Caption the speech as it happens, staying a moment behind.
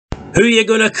Who you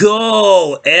gonna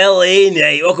call? LA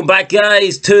Knight. Welcome back,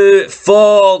 guys, to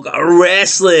Fog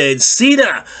Wrestling.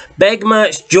 Cena, big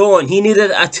match John. He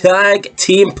needed a tag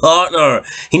team partner.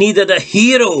 He needed a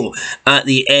hero at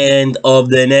the end of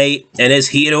the night, and his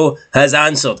hero has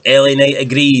answered. LA Knight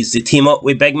agrees to team up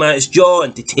with Big Match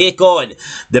John to take on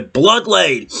the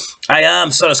Bloodline. I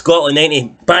am Son of Scotland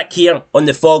 90, back here on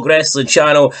the Fog Wrestling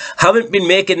channel. Haven't been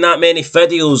making that many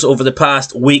videos over the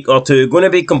past week or two. Going to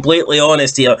be completely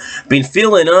honest here. Been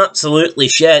feeling absolutely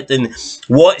shit, and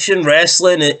watching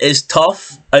wrestling is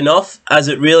tough enough as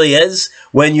it really is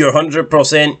when you're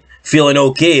 100% feeling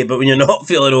okay. But when you're not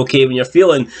feeling okay, when you're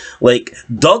feeling like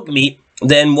dog meat,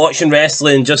 then watching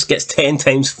wrestling just gets 10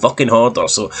 times fucking harder.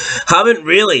 So haven't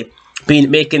really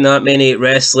been making that many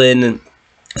wrestling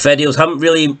videos, haven't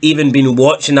really even been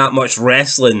watching that much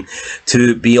wrestling,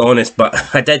 to be honest, but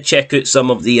I did check out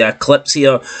some of the clips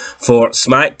here for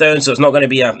SmackDown, so it's not going to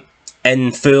be a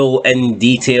in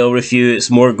detail review.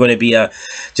 It's more going to be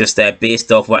just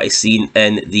based off what I've seen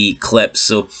in the clips.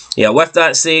 So yeah, with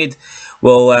that said,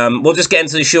 we'll just get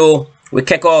into the show. We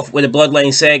kick off with the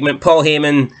Bloodline segment. Paul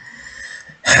Heyman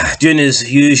doing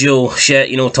his usual shit,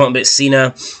 you know, talking about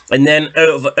Cena, and then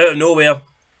out of nowhere,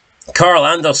 Carl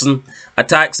Anderson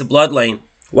attacks the Bloodline.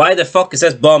 Why the fuck is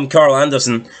this bum Carl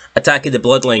Anderson attacking the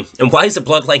Bloodline? And why is the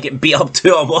Bloodline getting beat up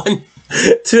 2-on-1?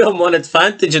 2-on-1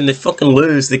 advantage, and they fucking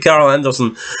lose. The Carl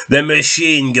Anderson, the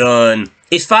machine gun.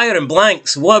 He's firing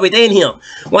blanks. What are we doing here?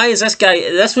 Why is this guy...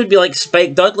 This would be like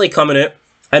Spike Dudley coming out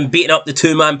and beating up the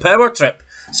two-man power trip.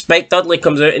 Spike Dudley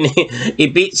comes out and he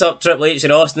beats up Triple H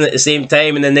and Austin at the same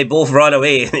time, and then they both run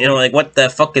away. You know, like, what the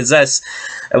fuck is this?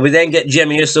 And we then get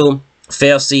Jimmy Uso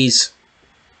versus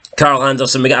Carl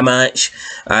Anderson. We get a match.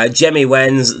 Jimmy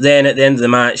wins. Then at the end of the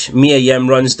match, Mia Yim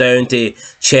runs down to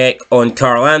check on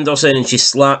Carl Anderson, and she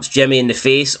slaps Jimmy in the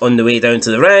face on the way down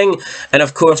to the ring. And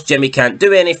of course, Jimmy can't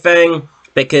do anything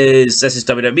because this is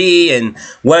WWE, and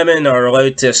women are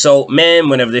allowed to assault men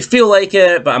whenever they feel like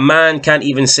it, but a man can't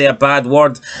even say a bad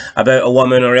word about a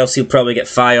woman, or else he'll probably get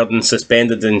fired and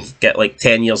suspended and get like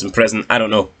 10 years in prison. I don't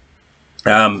know.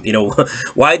 You know,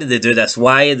 why did they do this?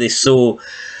 Why are they so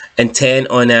intent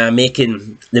on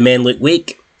making the men look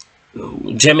weak?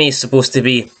 Jimmy's supposed to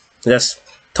be this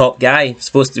top guy,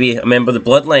 supposed to be a member of the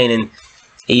Bloodline, and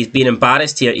he's been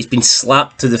embarrassed here. He's been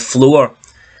slapped to the floor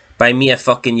by Mia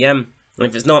fucking Yim. And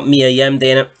if it's not Mia Yim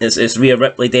doing it, it's Rhea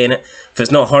Ripley doing it. If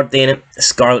it's not her doing it, it's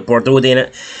Scarlett Bordeaux doing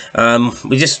it.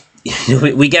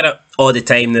 We get it all the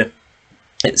time now.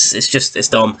 It's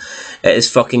dumb. It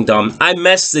is fucking dumb. I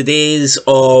miss the days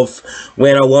of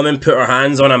when a woman put her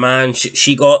hands on a man.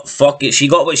 She got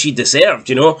what she deserved,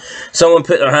 you know. Someone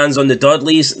put their hands on the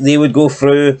Dudleys, they would go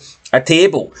through a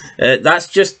table. That's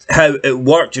just how it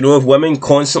worked, you know. If women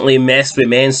constantly messed with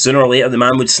men, sooner or later the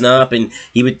man would snap and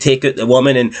he would take out the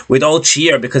woman, and we'd all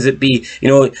cheer because it'd be, you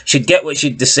know, she'd get what she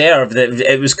deserved.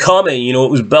 It was coming, you know,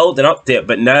 it was building up to it.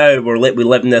 But now we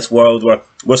live in this world where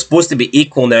we're supposed to be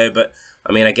equal now, but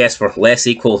I mean, I guess we're less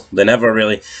equal than ever,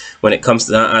 really, when it comes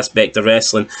to that aspect of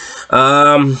wrestling.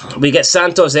 We get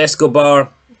Santos Escobar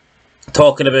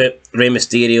talking about Rey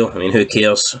Mysterio. I mean, who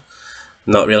cares?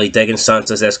 Not really digging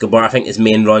Santos Escobar. I think his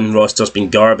main run roster's been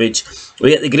garbage.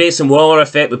 We get the Grayson Waller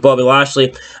effect with Bobby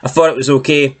Lashley. I thought it was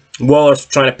okay. Waller's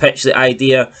trying to pitch the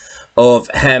idea of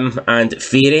him and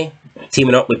Theory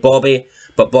teaming up with Bobby,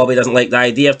 but Bobby doesn't like the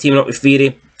idea of teaming up with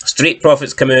Theory. Street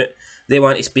Profits come out. They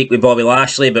want to speak with Bobby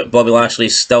Lashley, but Bobby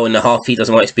Lashley's still in the huff. He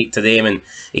doesn't want to speak to them, and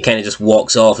he kind of just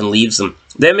walks off and leaves them.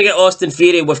 Then we get Austin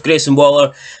Theory with Grayson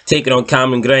Waller taking on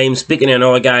Cameron Grimes. Speaking of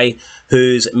another guy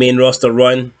whose main roster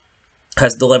run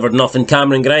has delivered nothing,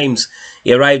 Cameron Grimes.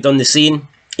 He arrived on the scene.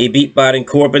 He beat Baron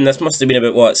Corbin. This must have been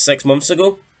about, what, 6 months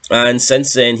ago? And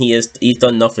since then, he's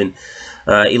done nothing.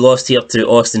 He lost here to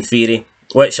Austin Theory,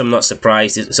 which I'm not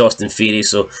surprised. It's Austin Theory,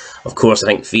 so of course I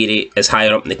think Theory is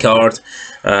higher up in the card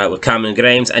with Cameron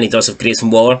Grimes, and he does have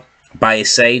Grayson Waller by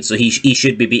his side, so he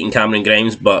should be beating Cameron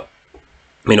Grimes, but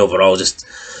I mean, overall, just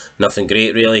nothing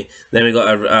great, really. Then we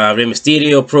got a Rey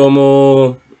Mysterio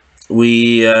promo.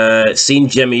 We seen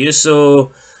Jimmy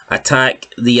Uso attack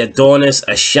the Adonis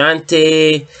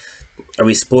Ashanti. Are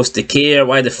we supposed to care?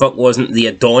 Why the fuck wasn't the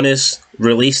Adonis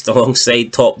released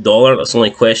alongside Top Dollar? That's the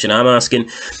only question I'm asking.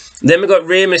 Then we got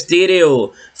Rey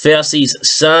Mysterio versus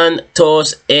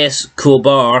Santos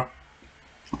Escobar.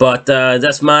 But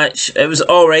this match, it was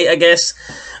alright, I guess.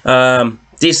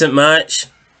 Decent match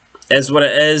is what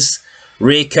it is.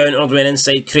 Rey countered, went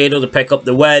inside Cradle to pick up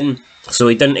the win. So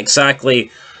he didn't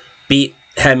exactly beat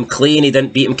him clean. He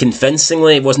didn't beat him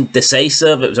convincingly. It wasn't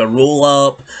decisive. It was a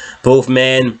roll-up. Both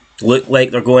men look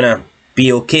like they're going to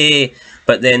be okay. But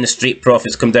but then the Street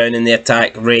Profits come down and they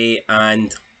attack Ray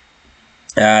and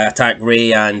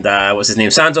what's his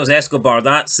name, Santos Escobar.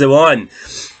 That's the one.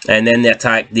 And then they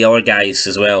attack the other guys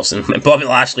as well. So Bobby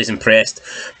Lashley's impressed.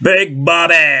 Big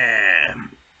Bobby.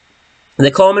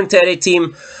 The commentary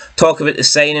team talk about the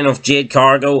signing of Jade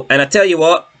Cargill, and I tell you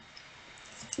what,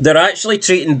 they're actually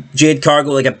treating Jade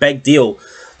Cargill like a big deal.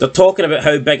 They're talking about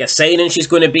how big a signing she's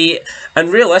going to be, and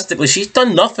realistically, she's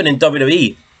done nothing in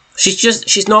WWE.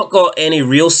 She's not got any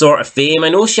real sort of fame. I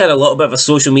know she had a little bit of a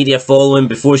social media following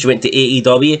before she went to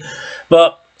AEW,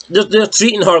 but they're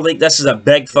treating her like this is a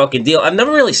big fucking deal. I've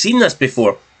never really seen this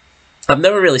before. I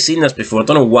don't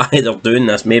know why they're doing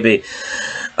this. Maybe,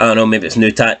 I don't know, maybe it's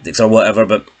new tactics or whatever,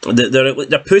 but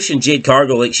they're pushing Jade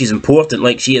Cargill like she's important,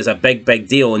 like she is a big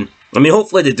deal. And I mean,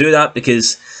 hopefully they do that,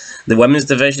 because the women's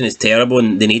division is terrible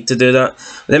and they need to do that.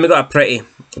 Then we got a pretty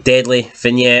deadly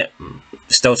vignette,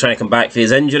 still trying to come back for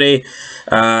his injury.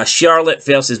 Charlotte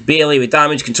versus Bayley with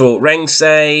Damage Control at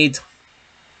ringside.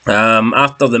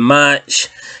 After the match,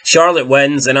 Charlotte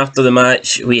wins, and after the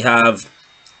match we have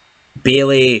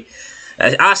Bayley.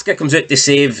 Asuka comes out to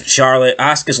save Charlotte.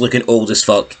 Asuka's looking old as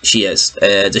fuck. She is.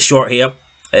 The short hair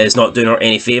is not doing her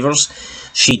any favours.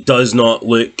 She does not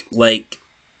look like...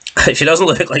 She doesn't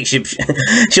look like she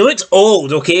looks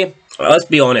old, okay? Let's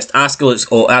be honest. Asuka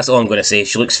looks old. That's all I'm going to say.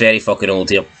 She looks very fucking old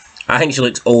here. I think she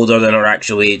looks older than her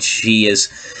actual age. She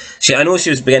is... I know she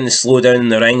was beginning to slow down in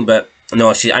the ring, but...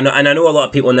 No, I know a lot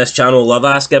of people on this channel love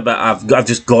Asuka, but I've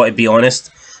just got to be honest.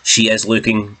 She is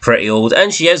looking pretty old,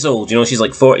 and she is old, you know, she's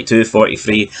like 42,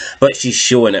 43, but she's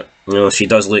showing it, you know, she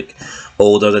does look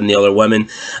older than the other women.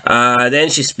 Then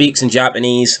she speaks in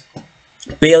Japanese.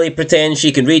 Bayley pretends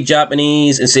she can read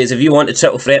Japanese and says, if you want a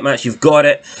triple threat match, you've got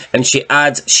it, and she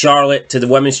adds Charlotte to the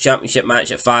Women's Championship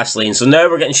match at Fastlane. So now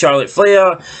we're getting Charlotte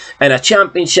Flair in a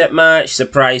championship match.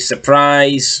 Surprise,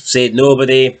 surprise, said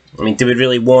nobody. I mean, do we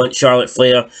really want Charlotte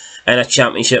Flair in a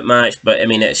championship match? But I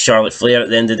mean, it's Charlotte Flair at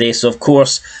the end of the day, so of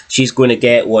course she's going to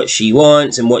get what she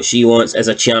wants, and what she wants is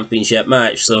a championship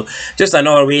match. So just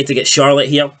another way to get Charlotte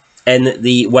here in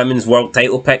the women's world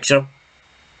title picture.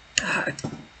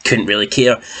 Couldn't really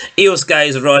care. Io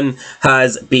Sky's run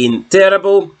has been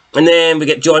terrible. And then we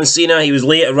get John Cena. He was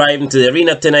late arriving to the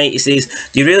arena tonight. He says,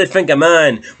 do you really think a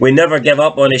man we never give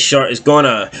up on his shirt is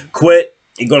gonna quit?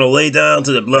 He's going to lay down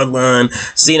to the bloodline.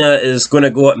 Cena is going to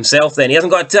go at himself then. He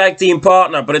hasn't got a tag team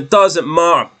partner, but it doesn't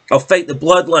matter. I'll fight the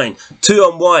bloodline.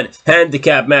 2-on-1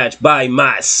 handicap match by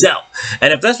myself.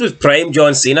 And if this was prime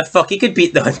John Cena, fuck, he could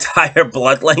beat the entire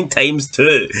bloodline times 2.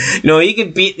 You know, he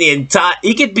could beat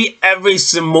he could beat every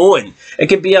Samoan. It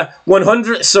could be a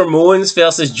 100 Samoans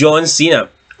versus John Cena.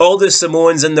 All the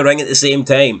Samoans in the ring at the same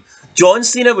time. John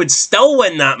Cena would still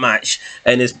win that match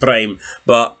in his prime,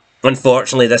 but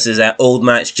unfortunately, this is an old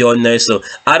match John now, so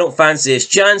I don't fancy his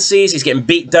chances. He's getting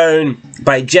beat down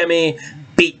by Jimmy,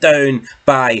 beat down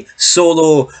by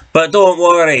Solo, but don't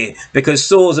worry, because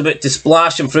Solo's about to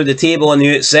splash him through the table on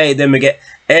the outside. Then we get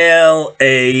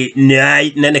LA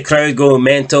Knight, and then the crowd go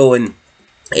mental, and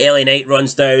LA Knight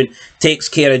runs down, takes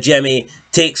care of Jimmy,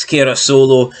 takes care of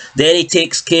Solo, then he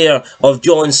takes care of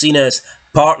John Cena's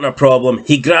partner problem.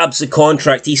 He grabs the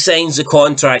contract, he signs the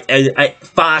contract, and at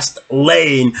Fast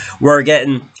Lane we're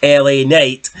getting LA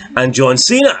Knight and John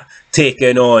Cena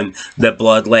taking on the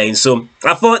Bloodline. So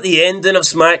I thought the ending of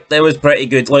SmackDown was pretty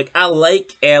good. Like, I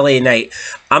like LA Knight.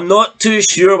 I'm not too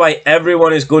sure why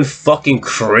everyone is going fucking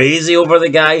crazy over the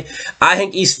guy. I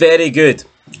think he's very good,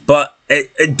 but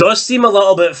it does seem a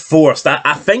little bit forced.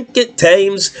 I think at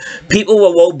times people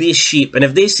will all be sheep, and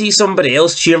if they see somebody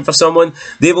else cheering for someone,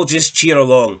 they will just cheer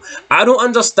along. I don't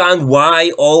understand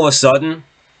why all of a sudden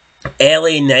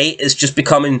LA Knight is just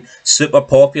becoming super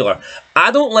popular.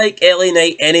 I don't like LA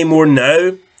Knight any more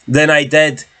now than I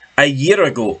did a year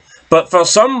ago, but for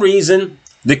some reason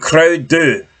the crowd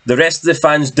do. The rest of the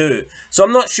fans do. So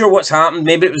I'm not sure what's happened.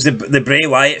 Maybe it was the Bray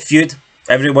Wyatt feud.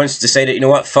 Everyone's decided, you know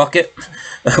what, fuck it.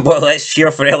 Well, let's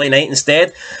cheer for LA Knight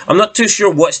instead. I'm not too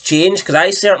sure what's changed, because I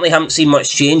certainly haven't seen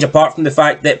much change, apart from the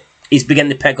fact that he's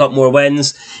beginning to pick up more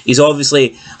wins. He's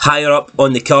obviously higher up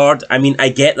on the card. I mean, I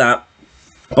get that.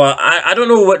 But I don't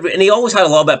know what... And he always had a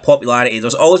little bit of popularity.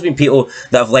 There's always been people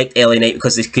that have liked LA Knight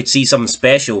because they could see something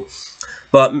special.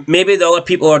 But maybe the other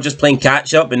people are just playing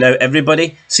catch-up, and now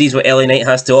everybody sees what LA Knight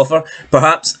has to offer.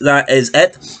 Perhaps that is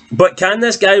it. But can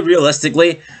this guy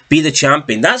realistically be the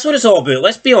champion? That's what it's all about.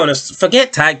 Let's be honest.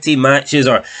 Forget tag team matches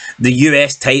or the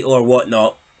US title or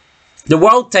whatnot. The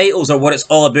world titles are what it's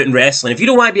all about in wrestling. If you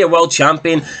don't want to be a world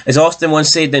champion, as Austin once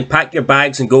said, then pack your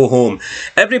bags and go home.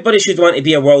 Everybody should want to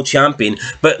be a world champion,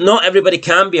 but not everybody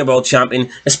can be a world champion,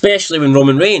 especially when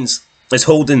Roman Reigns is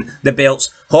holding the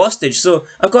belts hostage. So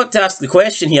I've got to ask the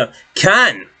question here,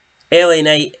 can LA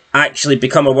Knight actually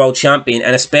become a world champion,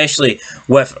 and especially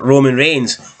with Roman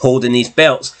Reigns holding these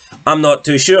belts? I'm not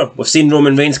too sure. We've seen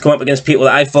Roman Reigns come up against people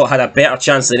that I thought had a better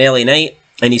chance than LA Knight,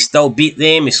 and he still beat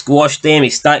them, he squashed them, he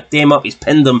stacked them up, he's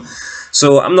pinned them.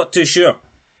 So I'm not too sure.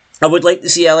 I would like to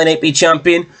see LA Knight be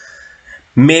champion.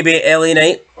 Maybe LA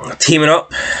Knight teaming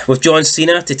up with John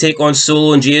Cena to take on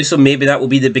Solo and Jey Uso. Maybe that will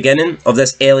be the beginning of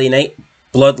this LA Knight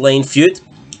Bloodline feud.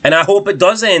 And I hope it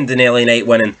does end in LA Knight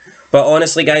winning. But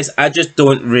honestly, guys, I just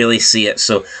don't really see it.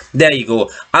 So, there you go.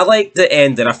 I liked the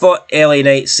ending. I thought LA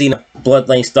Knight, Cena,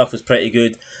 Bloodline stuff was pretty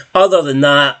good. Other than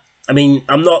that, I mean,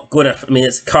 I'm not going to... I mean,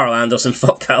 it's Carl Anderson.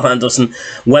 Fuck Carl Anderson.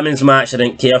 Women's match I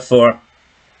didn't care for.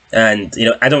 And, you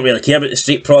know, I don't really care about the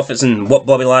Street Profits and what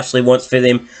Bobby Lashley wants for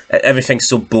them. Everything's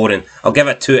so boring. I'll give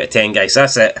it 2 out of 10, guys.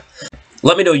 That's it.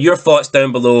 Let me know your thoughts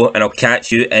down below, and I'll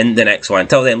catch you in the next one.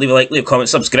 Until then, leave a like, leave a comment,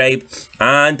 subscribe,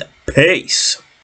 and peace.